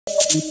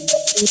The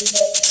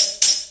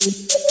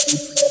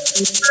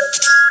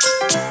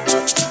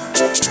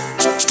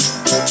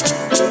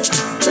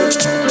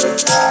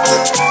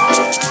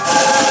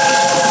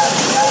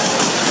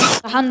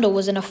handle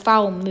was in a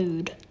foul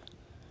mood.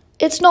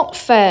 "It's not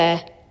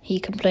fair," he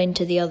complained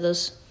to the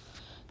others.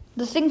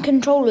 "The thing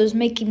controller's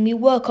making me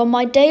work on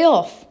my day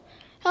off.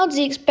 How does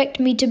he expect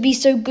me to be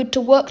so good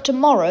to work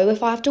tomorrow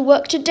if I have to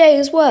work today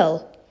as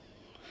well?"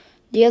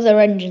 The other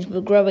engines were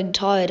growing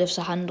tired of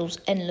Sir Handel's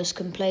endless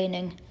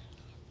complaining.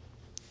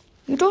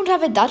 "You don't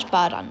have it that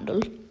bad,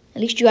 Handel.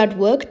 At least you had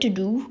work to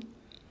do.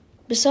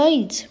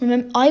 Besides,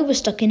 remember, I was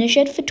stuck in a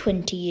shed for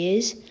 20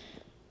 years.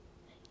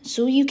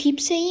 So you keep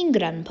saying,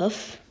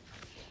 Grandpuff."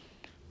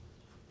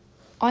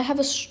 "I have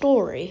a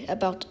story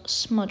about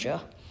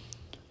Smudger.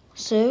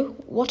 So,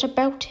 what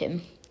about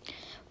him?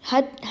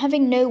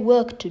 Having no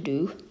work to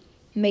do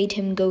made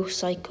him go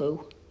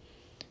psycho.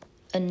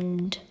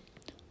 And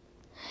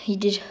he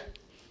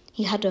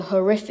had a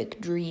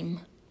horrific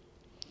dream.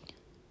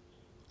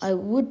 I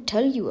would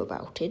tell you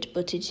about it,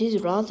 but it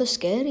is rather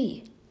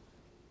scary."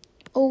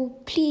 "Oh,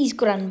 please,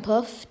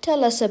 Grandpuff,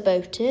 tell us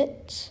about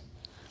it."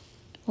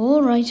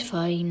 "All right,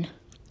 fine."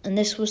 And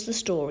this was the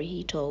story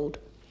he told.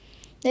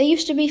 There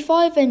used to be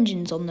 5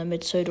 engines on the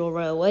mid-sodor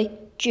railway: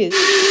 Duke,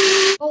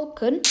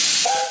 Falcon,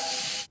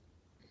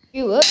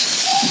 Stuart,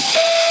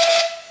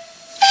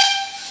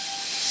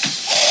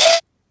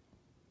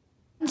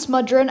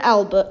 Smudger and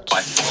Albert.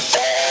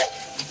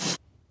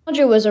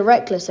 Smudger was a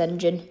reckless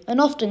engine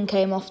and often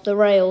came off the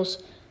rails.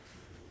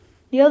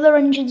 The other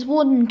engines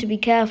warned him to be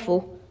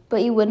careful,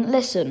 but he wouldn't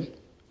listen.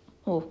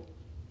 Well,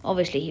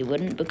 obviously he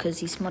wouldn't because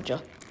he's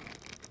Smudger.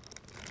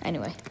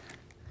 Anyway,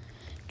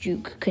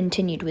 Duke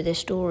continued with his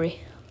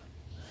story.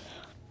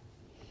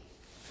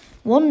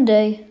 One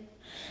day,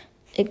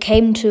 it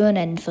came to an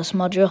end for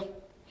Smudger.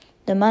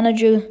 The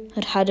manager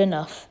had had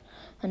enough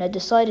and had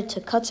decided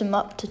to cut him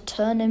up to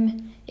turn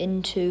him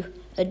into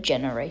a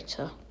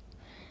generator.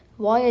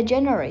 Why a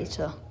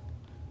generator?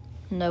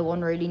 No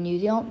one really knew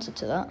the answer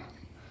to that,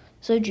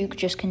 so Duke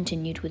just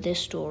continued with his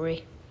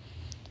story.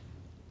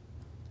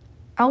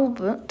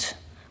 Albert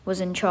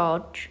was in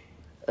charge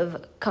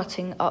of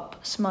cutting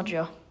up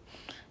Smudger.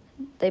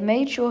 They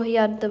made sure he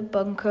had the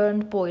bunker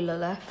and boiler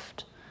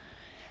left.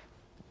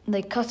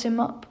 They cut him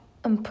up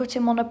and put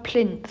him on a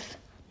plinth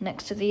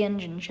next to the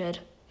engine shed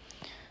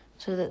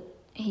so that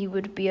he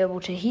would be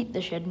able to heat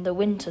the shed in the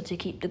winter to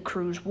keep the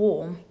crews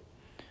warm.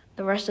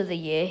 The rest of the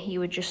year he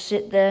would just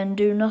sit there and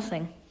do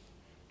nothing,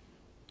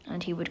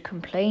 and he would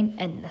complain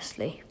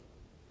endlessly.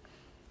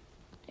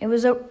 It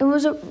was a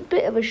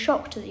bit of a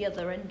shock to the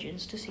other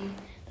engines to see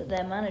that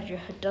their manager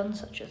had done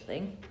such a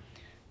thing,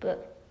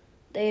 but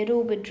they had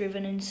all been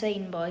driven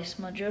insane by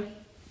Smudger.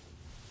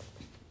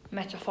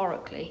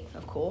 Metaphorically,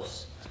 of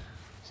course,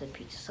 said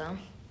Peter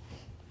Sam.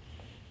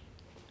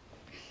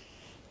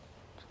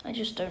 "I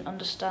just don't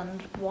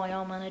understand why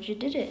our manager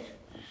did it."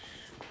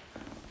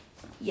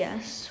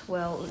 "Yes,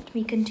 well, let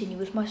me continue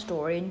with my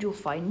story and you'll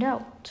find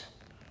out."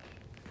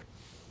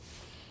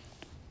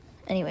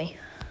 Anyway,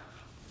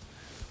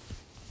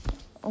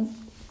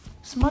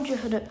 Smudger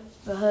had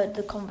overheard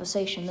the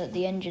conversation that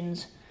the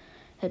engines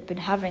had been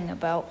having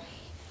about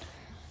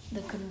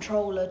the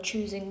controller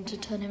choosing to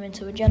turn him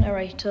into a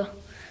generator,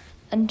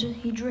 and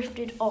he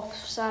drifted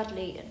off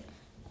sadly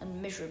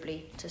and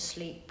miserably to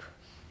sleep.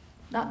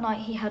 That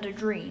night he had a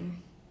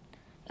dream,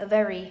 a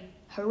very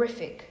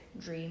horrific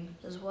dream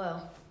as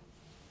well.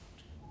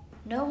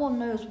 No one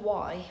knows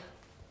why,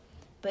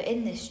 but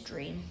in this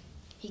dream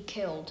he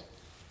killed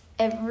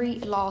every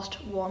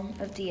last one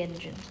of the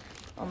engines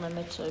on the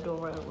mid-sodor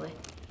railway.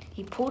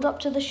 He pulled up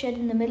to the shed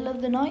in the middle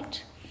of the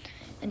night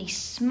and he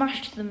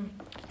smashed them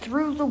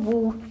through the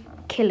wall,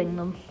 killing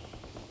them.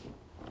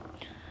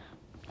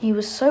 He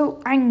was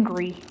so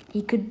angry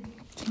he could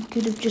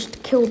have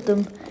just killed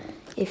them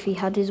if he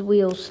had his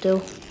wheels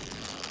still.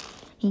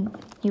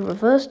 He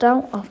reversed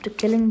out after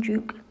killing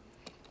Duke,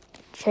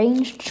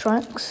 changed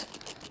tracks,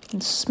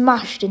 and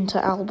smashed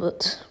into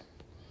Albert.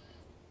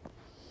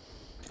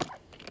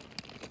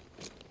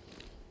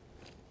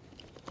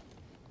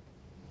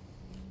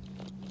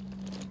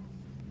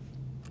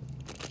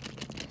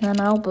 Then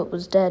Albert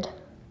was dead.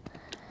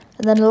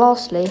 And then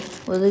lastly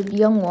were the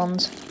young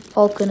ones,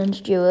 Falcon and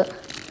Stuart.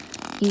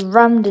 He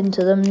rammed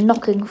into them,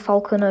 knocking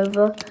Falcon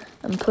over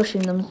and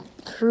pushing them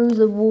through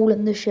the wall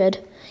in the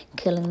shed,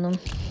 killing them.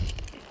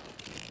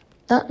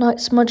 That night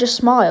Smudger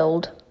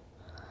smiled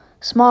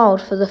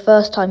for the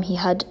first time he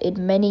had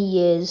in many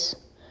years,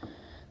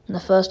 and the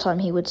first time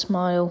he would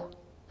smile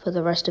for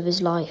the rest of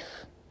his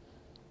life.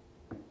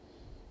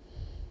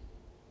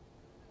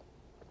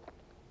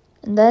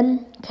 And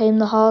then came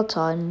the hard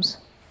times.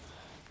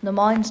 The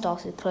mine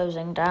started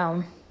closing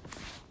down.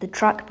 The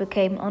track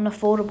became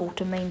unaffordable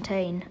to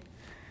maintain.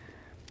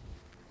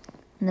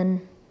 And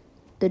then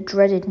the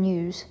dreaded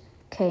news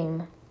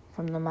came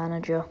from the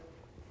manager.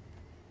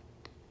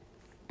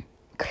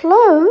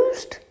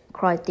 "Closed?"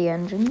 cried the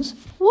engines.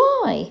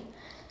 "Why?"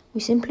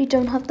 "We simply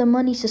don't have the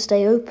money to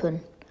stay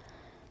open.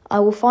 I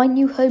will find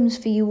new homes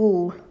for you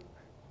all."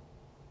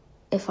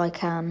 if I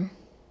can.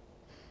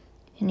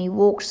 And he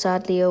walked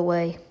sadly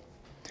away.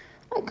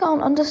 I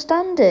can't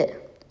understand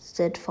it,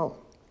 said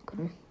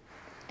Falcon.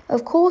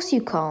 Of course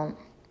you can't,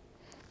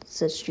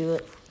 said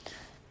Stuart.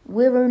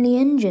 We're only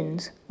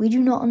engines. We do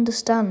not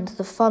understand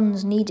the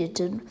funds needed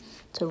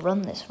to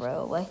run this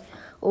railway.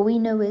 All we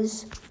know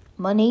is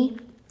money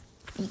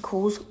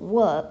equals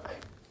work.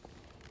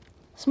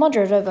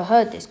 Smudger had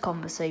overheard this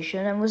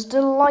conversation and was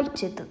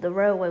delighted that the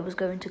railway was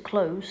going to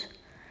close.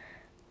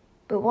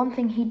 But one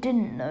thing he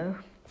didn't know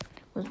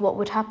was what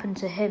would happen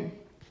to him.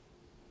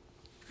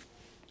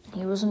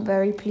 He wasn't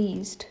very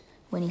pleased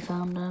when he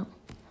found out.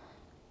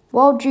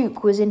 While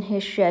Duke was in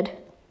his shed,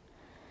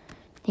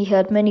 he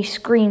heard many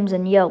screams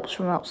and yelps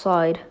from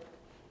outside,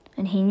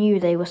 and he knew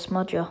they were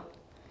Smudger.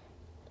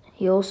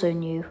 He also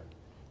knew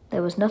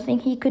there was nothing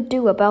he could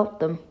do about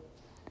them,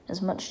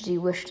 as much as he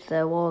wished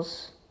there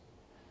was.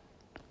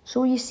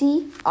 So you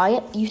see,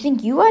 you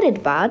think you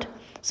acted bad,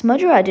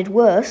 Smudger acted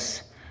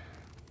worse.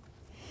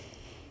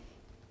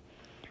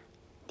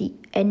 The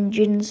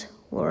engines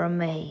were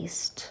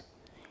amazed.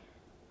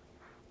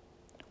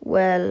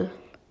 Well,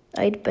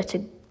 I'd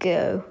better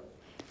go.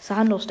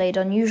 Sandal stayed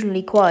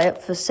unusually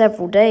quiet for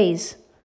several days.